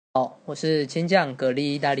好，我是青酱蛤蜊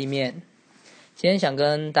意大利面。今天想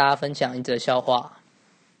跟大家分享一则笑话。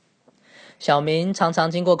小明常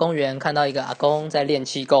常经过公园，看到一个阿公在练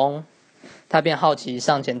气功，他便好奇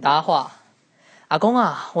上前搭话：“阿公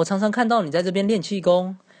啊，我常常看到你在这边练气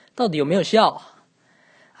功，到底有没有效？”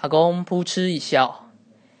阿公扑哧一笑：“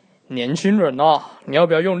年轻人啊，你要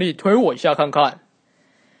不要用力推我一下看看？”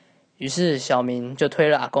于是小明就推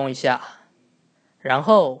了阿公一下，然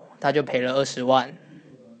后他就赔了20万。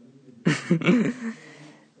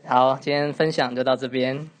好，今天分享就到这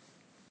边。